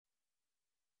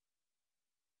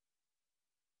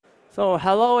So,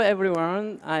 hello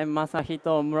everyone. I'm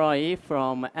Masahito Muroi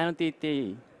from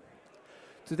NTT.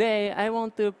 Today, I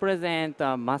want to present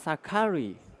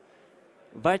Masakari,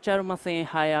 virtual machine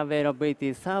high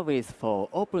availability service for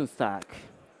OpenStack.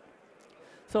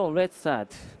 So, let's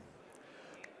start.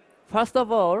 First of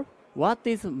all, what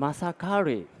is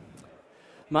Masakari?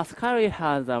 Masakari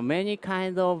has many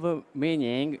kinds of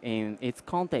meaning in its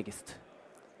context.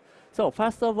 So,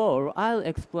 first of all, I'll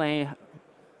explain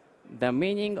the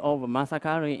meaning of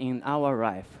Masakari in our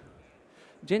life.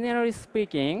 Generally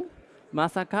speaking,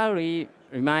 Masakari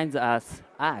reminds us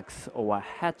axe or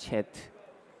hatchet,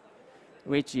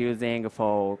 which using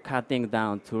for cutting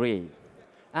down tree,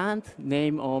 and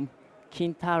name of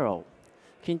Kintaro.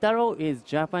 Kintaro is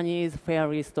Japanese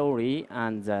fairy story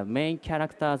and the main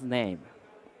character's name.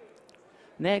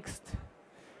 Next,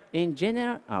 in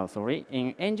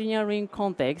engineering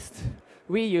context,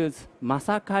 we use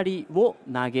Masakari wo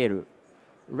nageru,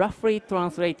 roughly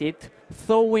translated,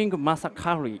 throwing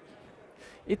Masakari.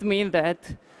 It means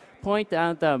that point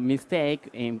out a mistake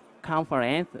in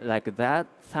conference like that,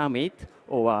 summit,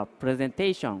 or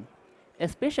presentation.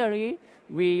 Especially,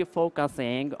 we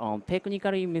focusing on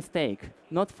technically mistake,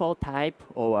 not for type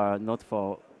or not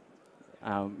for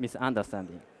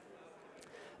misunderstanding.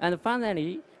 And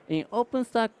finally, in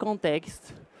OpenStack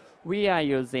context, we are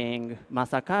using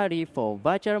Masakari for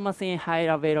virtual machine high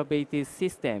availability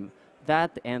system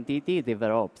that NTT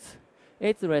develops.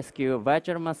 It rescues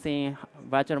virtual machine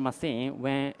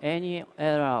when any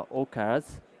error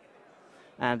occurs,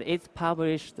 and it's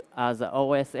published as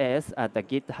OSS at the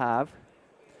GitHub.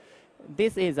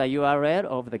 This is a URL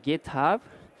of the GitHub,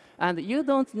 and you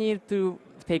don't need to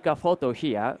take a photo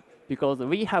here because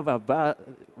we have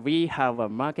a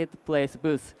marketplace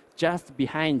booth just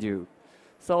behind you.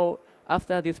 So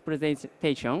after this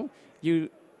presentation, you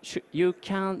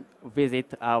can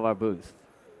visit our booth.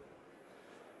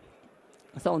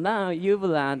 So now you've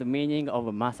learned the meaning of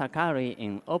Masakari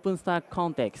in OpenStack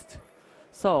context.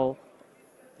 So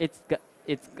it's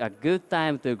a good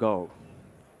time to go.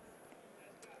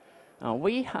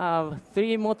 We have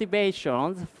three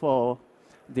motivations for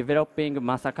developing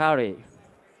Masakari.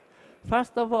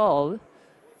 First of all,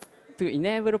 to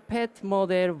enable pet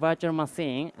model virtual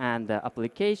machine and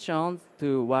applications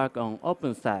to work on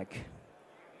OpenStack.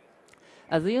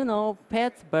 As you know,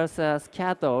 pets versus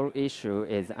cattle issue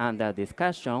is under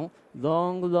discussion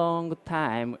long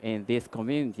time in this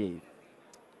community.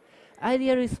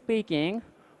 Ideally speaking,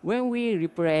 when we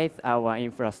replace our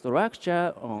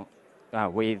infrastructure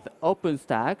with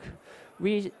OpenStack,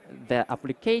 the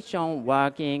application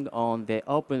working on the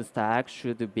OpenStack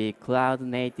should be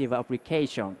cloud-native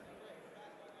application.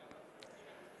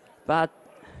 But,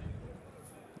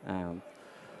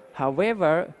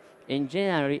 however, in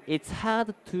general, it's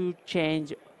hard to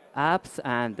change apps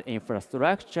and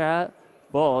infrastructure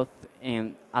both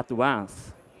at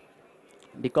once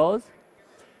because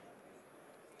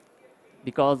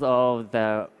of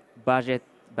the budget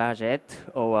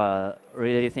or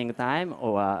releasing time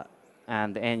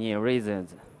and any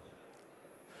reasons.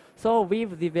 So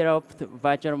we've developed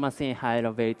virtual machine high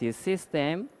availability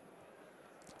system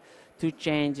to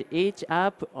change each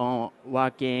app on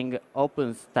working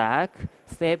OpenStack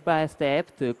step by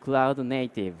step to cloud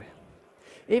native.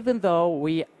 Even though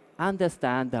we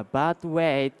understand the bad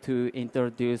way to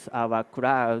introduce our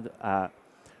cloud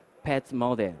pets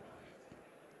model.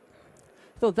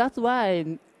 So that's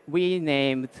why we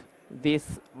named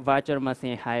this virtual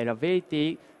machine high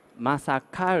availability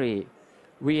Masakari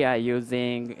we are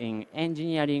using in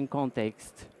engineering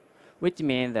context, which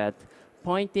means that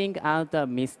pointing out the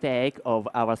mistake of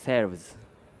ourselves.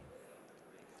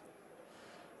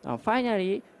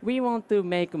 Finally, we want to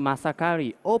make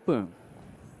Masakari open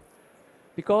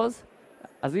because,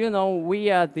 as you know, we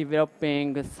are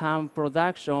developing some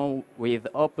production with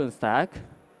OpenStack.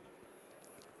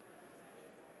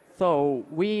 So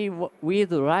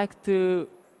we'd like to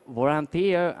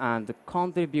volunteer and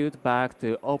contribute back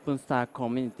to OpenStack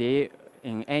community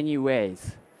in any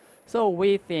ways. So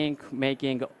we think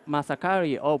making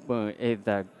Masakari open is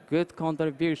a good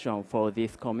contribution for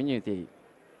this community.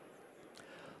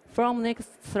 From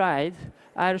next slide,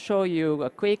 I'll show you a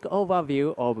quick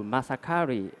overview of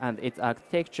Masakari and its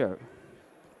architecture.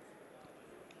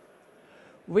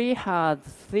 We had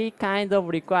three kinds of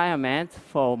requirements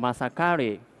for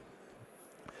Masakari.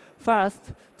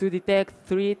 First, to detect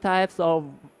three types of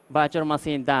virtual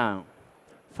machine down.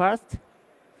 First,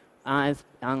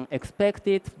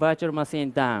 unexpected virtual machine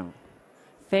down.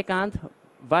 Second,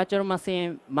 virtual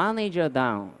machine manager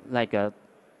down, like a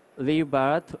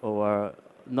Libert or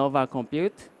Nova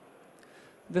Compute.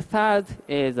 The third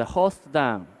is a host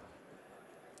down.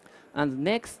 And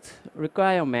next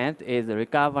requirement is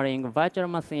recovering virtual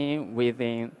machine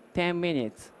within 10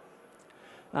 minutes.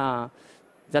 Uh,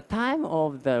 the time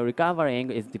of the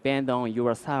recovering is depend on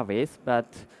your service, but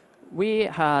we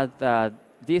had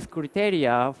this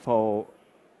criteria for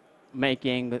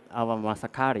making our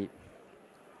Masakari.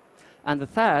 And the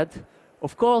third,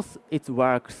 of course, it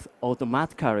works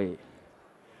automatically.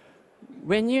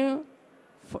 When you,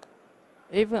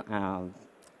 even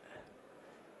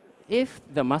if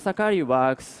the Masakari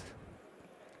works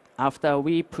after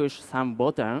we push some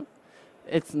button,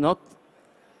 it's not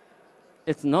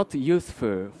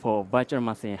useful for virtual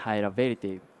machine high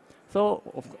availability. So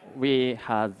we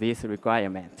have this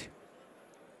requirement.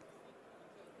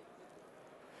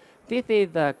 This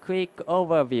is a quick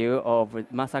overview of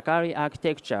Masakari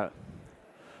architecture.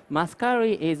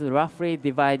 Masakari is roughly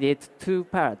divided two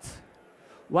parts.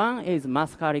 One is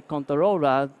Masakari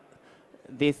controller,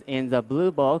 this in the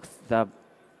blue box, the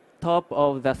top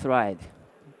of the slide.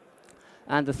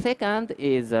 And the second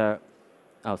is,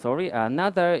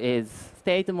 another is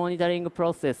state monitoring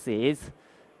processes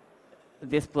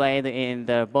displayed in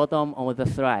the bottom of the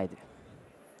slide.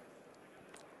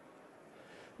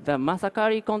 The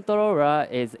Masakari controller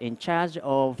is in charge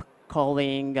of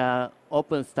calling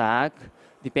OpenStack,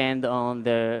 depend on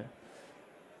the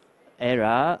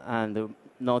error and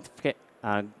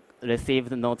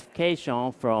received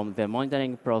notification from the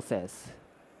monitoring process.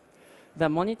 The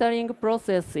monitoring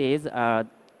processes are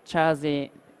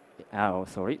charging.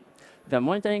 The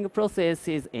monitoring process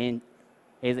is in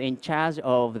charge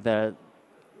of the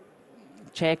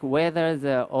check whether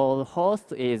the old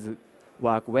host is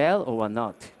work well or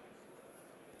not.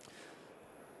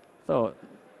 So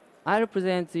I'll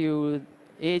present you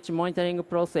each monitoring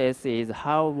process is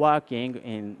how working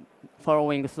in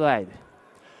following slide.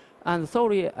 And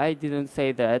sorry, I didn't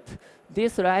say that.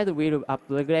 This slide will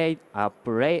upload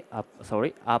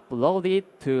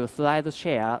it to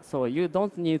SlideShare, so you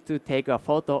don't need to take a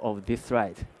photo of this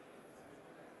slide.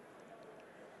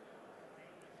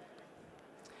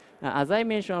 As I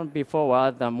mentioned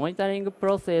before, the monitoring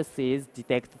processes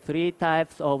detect three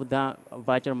types of the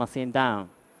virtual machine down.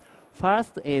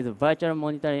 First is virtual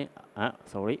machine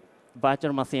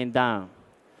down.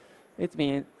 It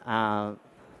means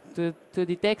to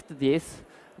detect this,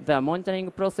 the monitoring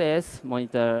process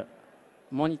monitor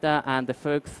and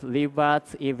fix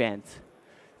reverse events.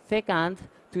 Second,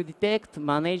 to detect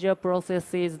manager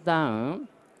processes down,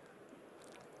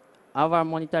 our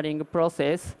monitoring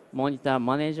process monitor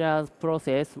manager's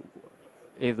process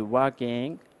is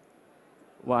working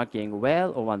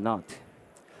well or not.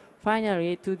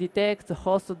 Finally, to detect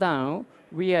host down,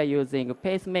 we are using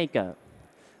pacemaker.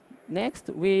 Next,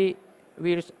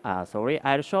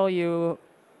 I'll show you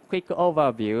quick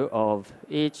overview of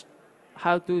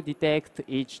how to detect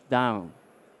each down.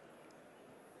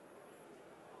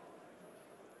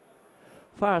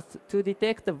 First, to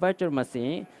detect the virtual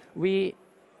machine,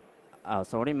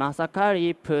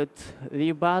 Masakari put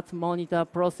reverse monitor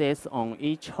process on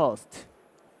each host.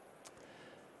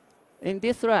 In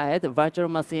this slide, virtual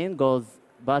machine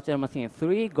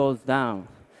 3 goes down.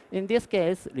 In this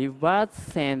case, reverse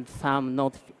sends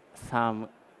some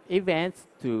events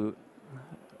to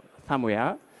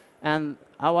somewhere, and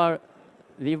our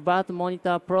reverse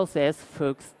monitor process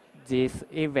fixes this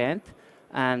event,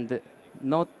 and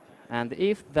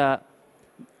if the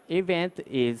event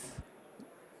is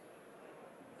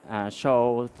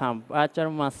show some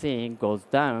virtual machine goes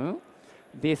down,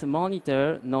 this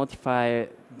monitor notify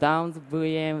down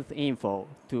VM's info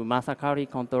to Masakari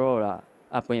controller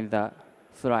up in the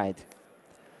slide.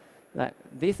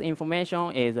 This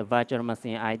information is a virtual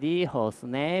machine ID, host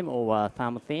name, or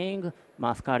something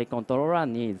Masakari controller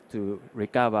needs to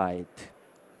recover it.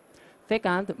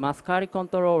 Second, Masakari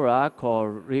controller call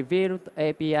revealed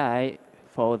API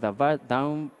for the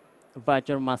down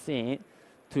virtual machine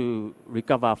to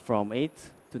recover from it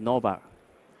to Nova.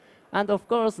 And of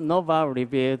course, Nova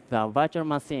revealed the virtual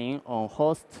machine on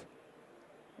host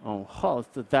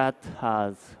that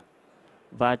has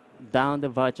down the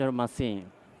virtual machine.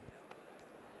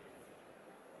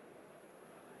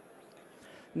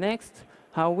 Next,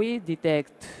 how we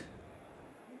detect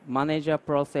manager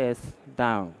process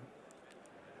down.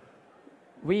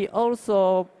 We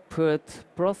also put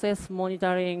process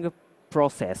monitoring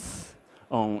process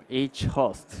on each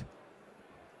host.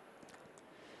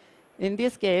 In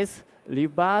this case,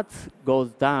 reverse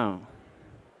goes down.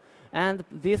 And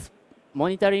this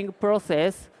monitoring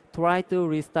process try to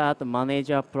restart the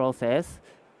manager process.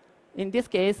 In this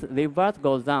case, reverse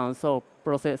goes down, so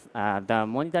the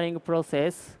monitoring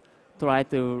process try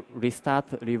to restart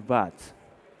reverse.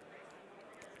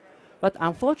 But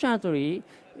unfortunately,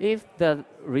 If the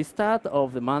restart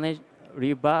of the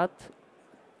reboot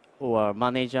or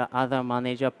other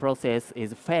manager process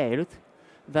is failed,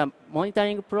 the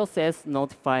monitoring process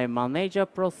notify manager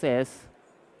process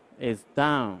is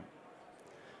down.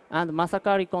 And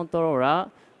Masakari controller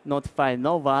notify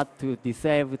Nova to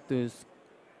disable to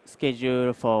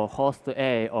schedule for host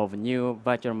A of new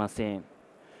virtual machine.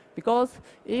 Because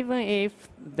even if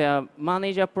the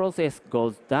manager process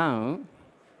goes down,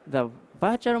 the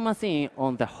virtual machine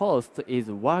on the host is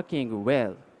working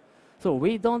well. So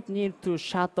we don't need to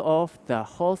shut off the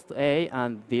host A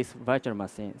and this virtual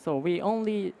machine. So we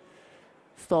only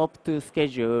stop to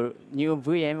schedule new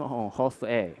VM on host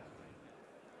A.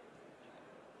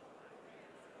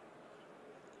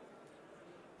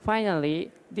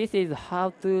 Finally, this is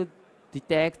how to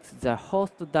detect the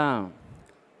host down.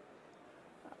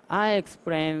 I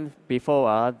explained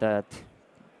before that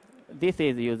this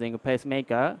is using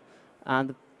pacemaker,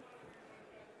 and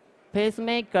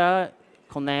pacemaker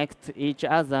connect each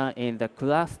other in the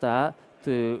cluster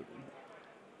to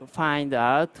find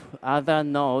out other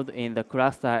node in the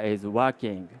cluster is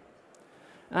working.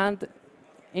 And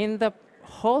in the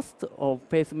host of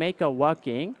pacemaker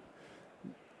working,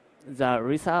 the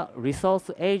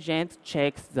resource agent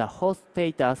checks the host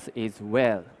status is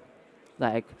well.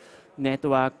 Like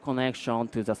network connection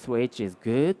to the switch is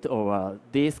good, or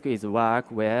disk is work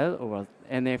well, or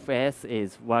NFS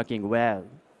is working well.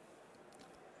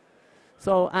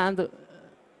 So, and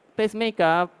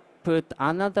pacemaker put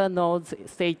another node's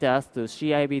status to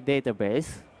CIB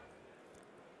database.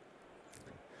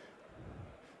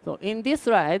 So in this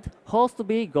slide, host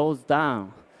B goes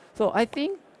down. So I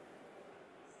think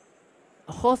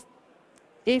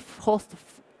if host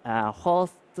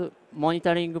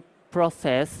monitoring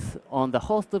process on the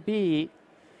host B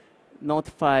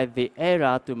notify the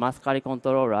error to Masakari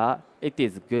controller, it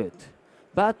is good.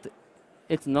 But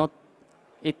it's not.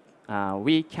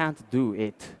 We can't do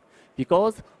it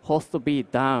because host B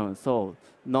down. So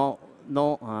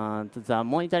the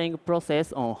monitoring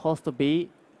process on host B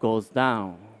goes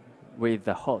down with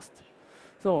the host.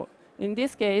 So in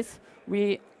this case,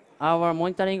 our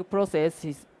monitoring process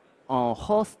is on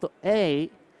host A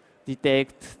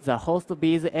detect the host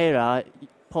B's error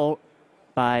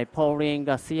by polling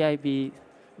a CIB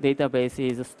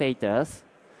database's status.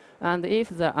 And if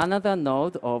the another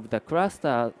node of the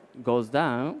cluster goes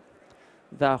down,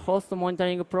 the host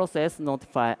monitoring process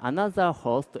notify another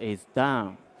host is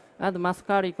down. And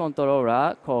Masakari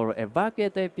controller call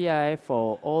evacuate API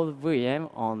for all VM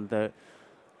on the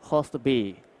host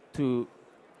B to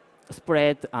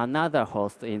spread another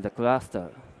host in the cluster.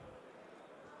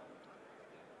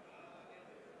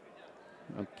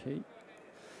 Okay.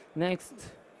 Next,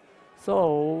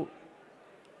 so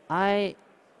I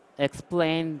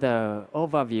explained the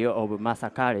overview of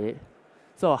Masakari.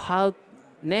 So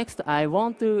next I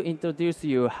want to introduce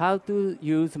you how to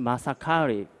use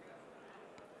Masakari.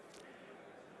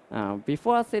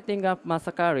 Before setting up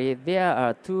Masakari, there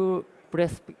are two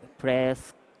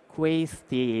prerequisites.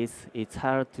 It's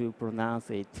hard to pronounce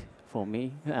it for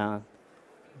me.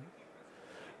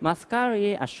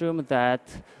 Masakari assumes that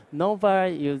Nova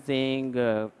using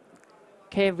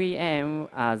KVM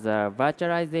as a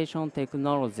virtualization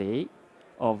technology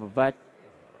of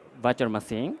virtual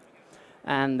machine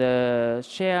and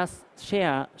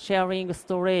sharing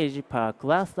storage per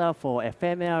cluster for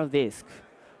ephemeral disk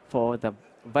for the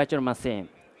virtual machine,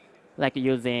 like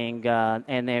using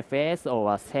NFS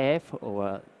or a safe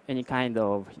or any kind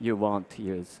of you want to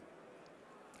use.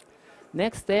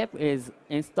 Next step is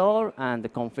install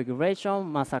and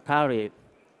configuration Masakari.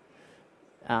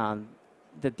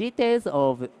 The details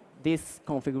of this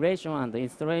configuration and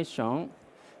installation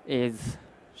is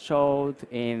showed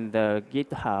in the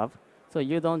GitHub, so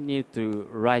you don't need to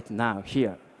write now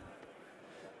here.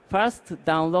 First,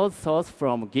 download source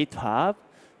from GitHub.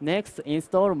 Next,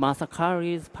 install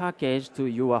Masakari's package to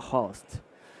your host.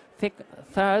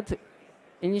 Third,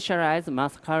 initialize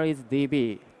Masakari's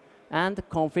DB and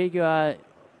configure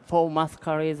for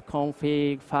Masakari's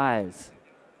config files.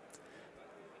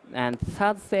 And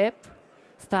third step,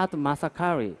 start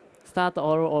Masakari. Start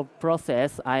all of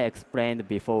process I explained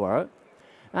before.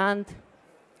 And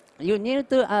you need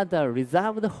to add a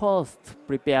reserved host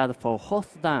prepared for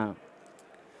host down.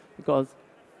 Because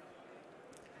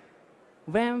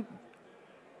when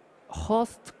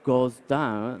host goes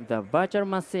down, the virtual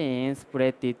machine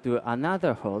spread it to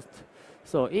another host.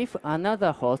 So if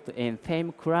another host in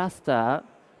same cluster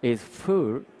is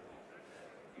full,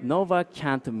 Nova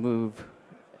can't move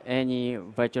any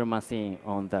virtual machine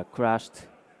on the crashed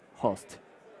host.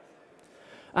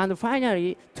 And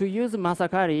finally, to use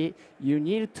Masakari, you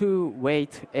need to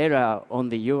wait error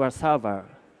on your server.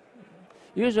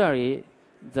 Usually,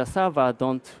 the server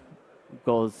don't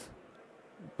goes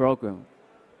broken.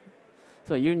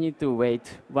 So you need to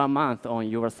wait 1 month on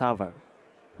your server.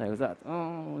 Like that.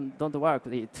 Oh, don't work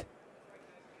it.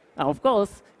 Of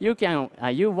course, you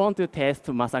want to test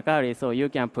Masakari, so you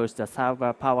can push the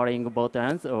server powering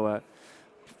buttons or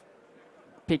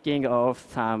picking off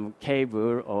some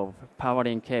cable or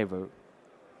powering cable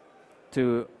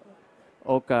to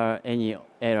occur any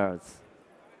errors.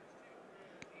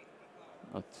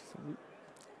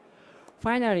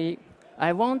 Finally,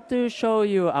 I want to show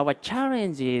you our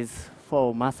challenges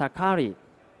for Masakari.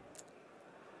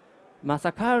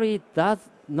 Masakari does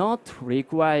not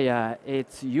require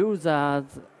its users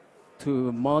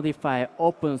to modify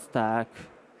OpenStack.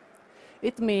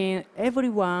 It means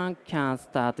everyone can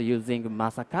start using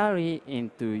Masakari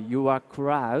into your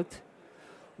cloud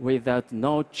without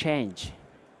no change.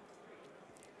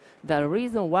 The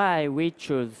reason why we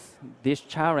choose this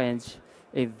challenge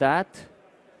is that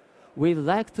we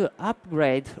like to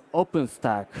upgrade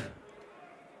OpenStack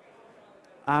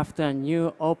after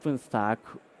new OpenStack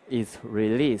is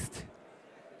released.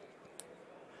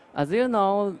 As you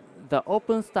know, the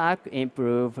OpenStack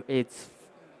improves its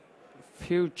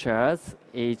features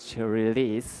each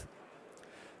release.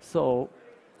 So,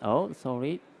 so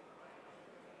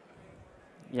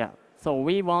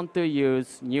we want to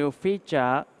use new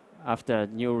feature after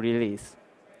new release.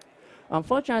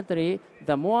 Unfortunately,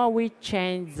 the more we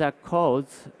change the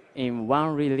codes in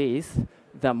one release,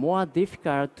 the more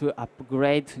difficult to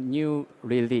upgrade new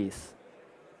release.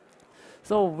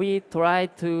 So we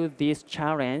tried to this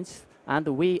challenge and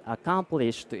we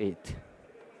accomplished it.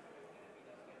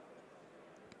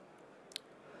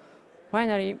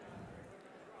 Finally,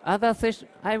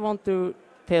 I want to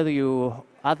tell you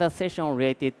other session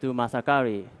related to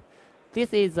Masakari.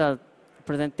 This is a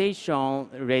presentation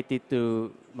related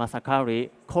to Masakari,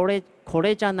 こ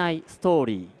れじゃないストー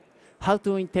リー. How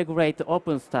to integrate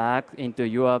OpenStack into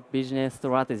your business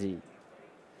strategy.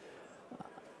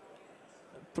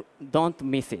 Don't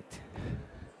miss it.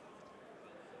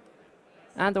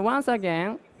 And once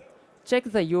again, check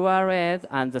the URL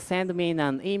and send me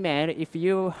an email if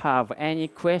you have any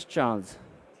questions.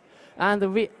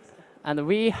 And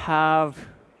we have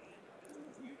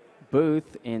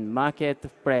booth in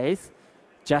marketplace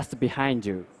just behind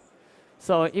you.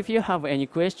 So if you have any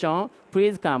question,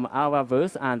 please come our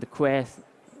booth and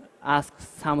ask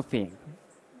something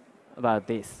about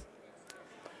this.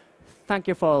 Thank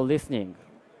you for listening.